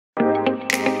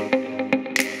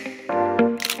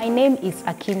My name is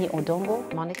Akinyi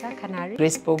Odongo. Monica Kanari.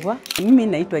 Grace Pogwa. Mimi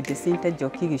naitwa Jacinta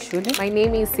Joki Gishule. My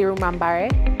name is Siru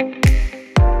Mambare.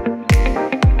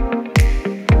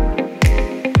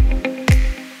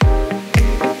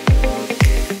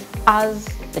 As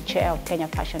the chair of Kenya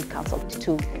Fashion Council,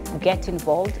 to get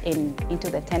involved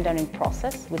into the tendering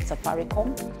process with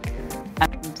Safaricom,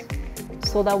 and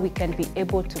so that we can be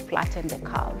able to flatten the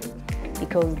curve,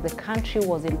 because the country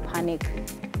was in panic.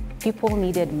 People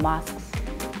needed masks.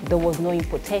 There was no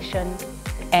importation,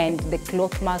 and the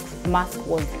cloth mask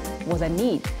was a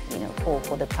need,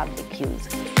 for the public use.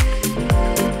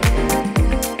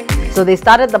 So they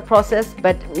started the process,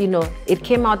 but it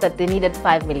came out that they needed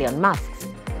 5 million masks.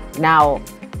 Now,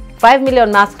 5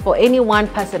 million masks for any one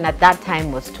person at that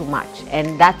time was too much.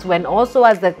 And that's when also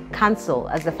as the council,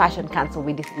 as the Fashion Council,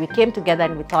 we came together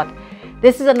and we thought,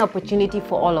 this is an opportunity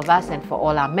for all of us and for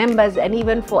all our members and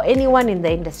even for anyone in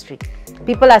the industry.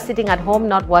 People are sitting at home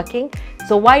not working,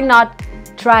 so why not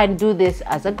try and do this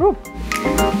as a group?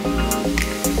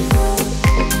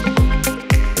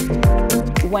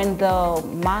 When the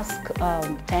mask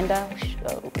tender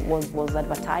was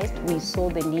advertised, we saw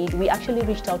the need. We actually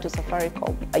reached out to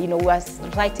Safaricom. We were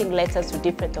writing letters to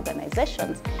different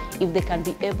organizations if they can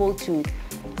be able to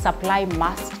supply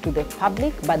masks to the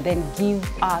public, but then give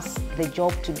us the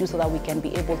job to do so that we can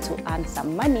be able to earn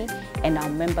some money, and our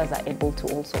members are able to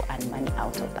also earn money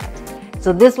out of that.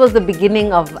 So this was the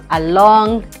beginning of a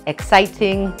long,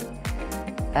 exciting,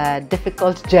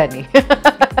 difficult journey.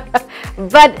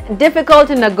 But difficult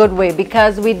in a good way,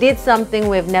 because we did something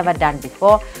we've never done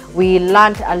before. We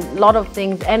learned a lot of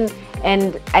things, and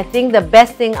I think the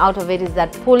best thing out of it is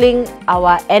that pulling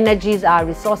our energies, our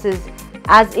resources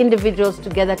as individuals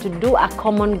together to do a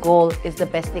common goal is the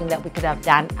best thing that we could have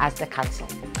done as the council.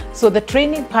 So the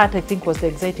training part, I think, was the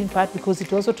exciting part, because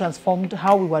it also transformed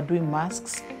how we were doing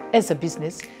masks as a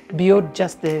business beyond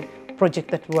just the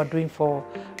project that we were doing for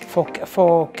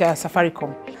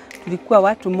Safaricom. Tulikuwa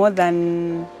watu more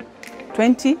than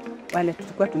 20 wale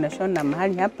tulikuwa tunashona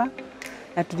mahali hapa,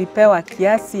 na tulipewa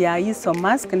kiasi ya hizo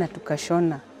mask na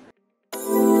tukashona.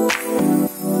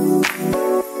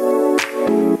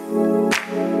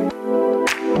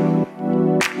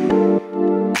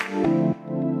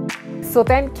 So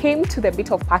then came to the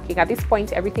bit of packing. At this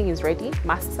point, everything is ready.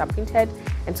 Masks are printed,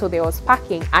 and so there was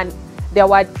packing, and there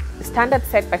were standards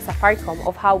set by Safaricom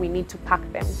of how we need to pack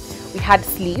them. We had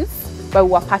sleeves, but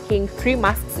we were packing 3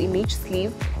 masks in each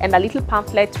sleeve, and a little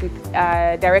pamphlet with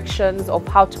directions of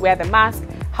how to wear the mask,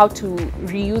 how to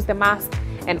reuse the mask,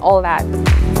 and all that.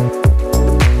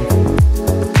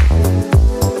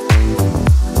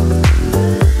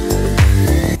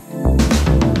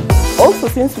 Also,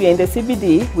 since we are in the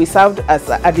CBD, we served as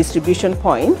a distribution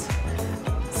point.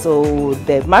 So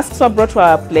the masks were brought to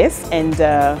our place, and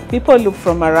people looked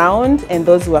from around, and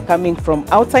those who were coming from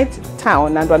outside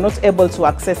town and were not able to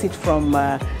access it from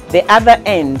the other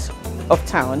end of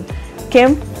town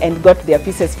came and got their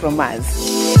pieces from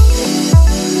us.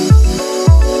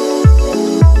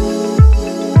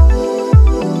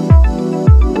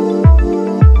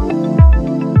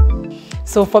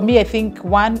 So for me, I think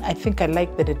I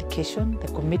like the dedication, the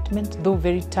commitment, though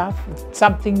very tough,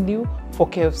 something new for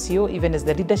KFCO, even as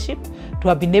the leadership, to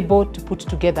have been able to put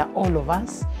together all of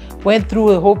us. Went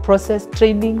through a whole process,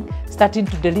 training, starting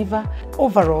to deliver.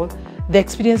 Overall, the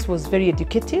experience was very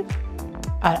educative,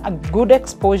 a good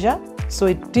exposure, so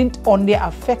it didn't only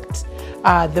affect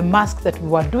the mask that we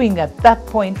were doing at that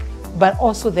point, but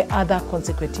also the other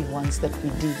consecutive ones that we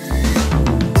did.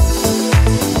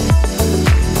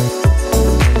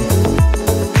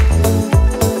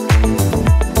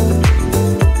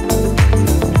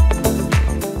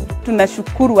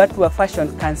 Tunashukuru watu wa Fashion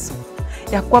Council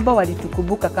ya kwamba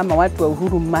walitukumbuka kama watu wa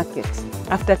Uhuru Market.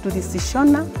 After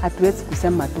tulisishona, hatuwezi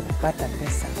kusema tu kupata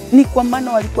pesa. Ni kwa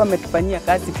maana walikuwa wametufanyia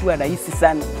kazi kuwa rahisi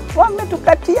sana.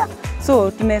 Wametukatia.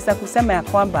 So tunaweza kusema ya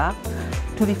kwamba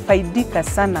tulifaidika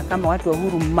sana kama watu wa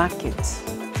Uhuru Market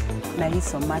na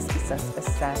hizo maski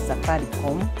za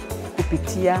Safaricom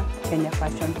kupitia Kenya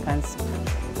Fashion Council.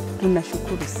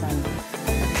 Tunashukuru sana.